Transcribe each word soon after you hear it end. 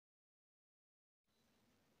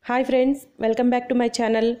Hi friends, welcome back to my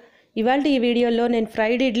channel. ఇవాళ ఈ వీడియోలో నేను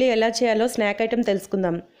ఫ్రైడ్ ఇడ్లీ ఎలా చేయాలో స్నాక్ ఐటెం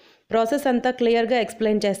తెలుసుకుందాం. ప్రాసెస్ అంతా క్లియర్గా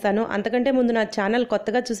ఎక్స్ప్లెయిన్ చేస్తాను. అంతకంటే ముందు నా ఛానల్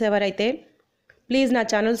కొత్తగా చూసేవారైతే ప్లీజ్ నా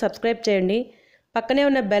ఛానల్ సబ్స్క్రైబ్ చేయండి. పక్కనే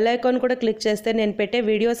ఉన్న బెల్ ఐకాన్ కూడా క్లిక్ చేస్తే నేను పెట్టే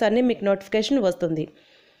వీడియోస్ అన్నీ మీకు నోటిఫికేషన్ వస్తుంది.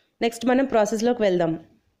 నెక్స్ట్ మనం ప్రాసెస్లోకి వెళ్దాం.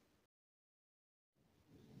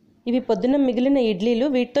 ఇవి పొద్దున్న మిగిలిన ఇడ్లీలు,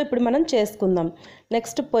 వీటితో ఇప్పుడు మనం చేసుకుందాం.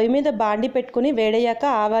 నెక్స్ట్ పొయ్యి మీద బాండి పెట్టుకుని వేడయ్యాక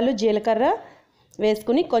ఆవాలు జీలకర్ర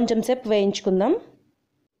వేసుకుని కొంచెం సేపు వేయించుకుందాం.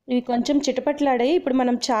 ఇవి కొంచెం చిటపట్లాడాయి. ఇప్పుడు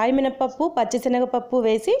మనం చాయ్ మినపప్పు పచ్చిశనగపప్పు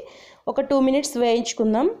వేసి ఒక 2 మినిట్స్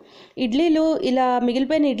వేయించుకుందాం. ఇడ్లీలు ఇలా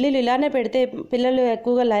మిగిలిపోయిన ఇడ్లీలు ఇలానే పెడితే పిల్లలు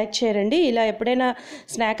ఎక్కువగా లైక్ చేయరండి. ఇలా ఎప్పుడైనా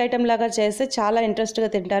స్నాక్ ఐటెం లాగా చేస్తే చాలా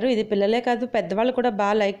ఇంట్రెస్ట్గా తింటారు. ఇది పిల్లలే కాదు పెద్దవాళ్ళు కూడా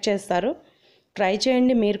బాగా లైక్ చేస్తారు. ట్రై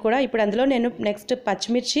చేయండి మీరు కూడా. ఇప్పుడు అందులో నేను నెక్స్ట్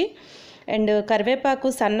పచ్చిమిర్చి అండ్ కరివేపాకు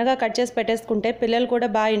సన్నగా కట్ చేసి పెట్టేసుకుంటే పిల్లలు కూడా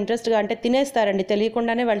బాగా ఇంట్రెస్ట్గా అంటే తినేస్తారండి.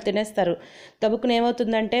 తెలియకుండానే వాళ్ళు తినేస్తారు. గబుక్కున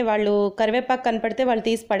ఏమవుతుందంటే వాళ్ళు కరివేపాకు కనపడితే వాళ్ళు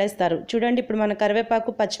తీసి పడేస్తారు. చూడండి, ఇప్పుడు మన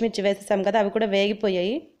కరివేపాకు పచ్చిమిర్చి వేసేసాం కదా, అవి కూడా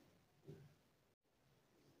వేగిపోయాయి.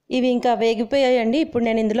 ఇవి ఇంకా వేగిపోయాయండి. ఇప్పుడు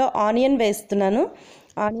నేను ఇందులో ఆనియన్ వేస్తున్నాను.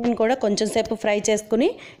 ఆనియన్ కూడా కొంచెం సేపు ఫ్రై చేసుకుని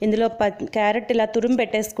ఇందులో క్యారెట్ ఇలా తురుము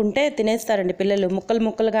పెట్టేసుకుంటే తినేస్తారండి పిల్లలు. ముక్కలు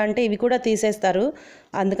ముక్కలుగా అంటే ఇవి కూడా తీసేస్తారు.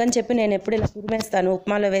 అందుకని చెప్పి నేను ఎప్పుడు ఇలా తురిమేస్తాను.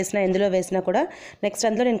 ఉప్మాలో వేసినా ఎందులో వేసినా కూడా. నెక్స్ట్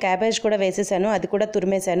అందులో నేను క్యాబేజ్ కూడా వేసేసాను, అది కూడా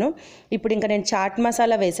తురిమేశాను. ఇప్పుడు ఇంకా నేను చాట్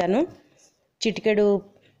మసాలా వేశాను, చిటికెడు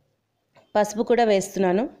పసుపు కూడా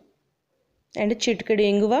వేస్తున్నాను అండ్ చిటికెడు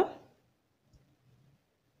ఇంగువ,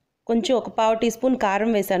 కొంచెం ఒక 1/2 టీ స్పూన్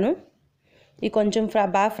కారం వేశాను. ఇవి కొంచెం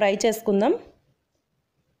బాగా ఫ్రై చేసుకుందాం.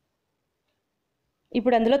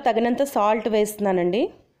 ఇప్పుడు అందులో తగినంత సాల్ట్ వేస్తున్నానండి.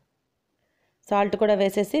 సాల్ట్ కూడా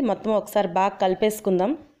వేసేసి మొత్తం ఒకసారి బాగా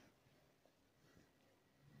కలిపేసుకుందాం.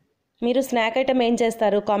 మీరు స్నాక్ ఐటెం ఏం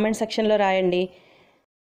చేస్తారు కామెంట్ సెక్షన్లో రాయండి.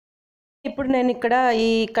 ఇప్పుడు నేను ఇక్కడ ఈ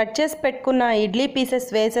కట్ చేసి పెట్టుకున్న ఇడ్లీ పీసెస్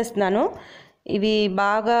వేసేస్తున్నాను. ఇవి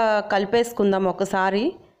బాగా కలిపేసుకుందాం ఒకసారి.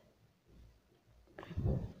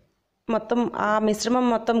 మొత్తం ఆ మిశ్రమం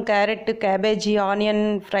మొత్తం క్యారెట్ క్యాబేజీ ఆనియన్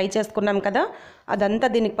ఫ్రై చేసుకున్నాం కదా, అదంతా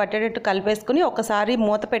దీనికి పట్టేటట్టు కలిపేసుకుని ఒకసారి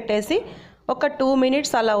మూత పెట్టేసి ఒక 2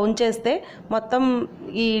 మినిట్స్ అలా ఉంచేస్తే మొత్తం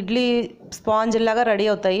ఈ ఇడ్లీ స్పాంజ్ లాగా రెడీ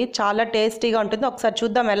అవుతాయి. చాలా టేస్టీగా ఉంటుంది. ఒకసారి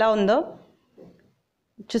చూద్దాం ఎలా ఉందో.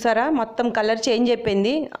 చూసారా, మొత్తం కలర్ చేంజ్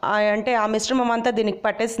అయిపోయింది. అంటే ఆ మిశ్రమం అంతా దీనికి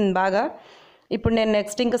పట్టేసింది బాగా. ఇప్పుడు నేను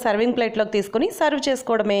నెక్స్ట్ ఇంకా సర్వింగ్ ప్లేట్లోకి తీసుకుని సర్వ్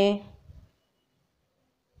చేసుకోవడమే.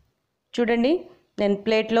 చూడండి, నేను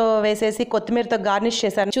ప్లేట్లో వేసేసి కొత్తిమీరతో గార్నిష్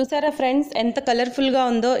చేశాను. చూసారా ఫ్రెండ్స్, ఎంత కలర్ఫుల్గా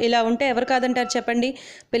ఉందో. ఇలా ఉంటే ఎవరు కాదంటారు చెప్పండి.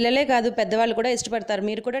 పిల్లలే కాదు పెద్దవాళ్ళు కూడా ఇష్టపడతారు.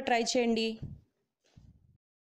 మీరు కూడా ట్రై చేయండి.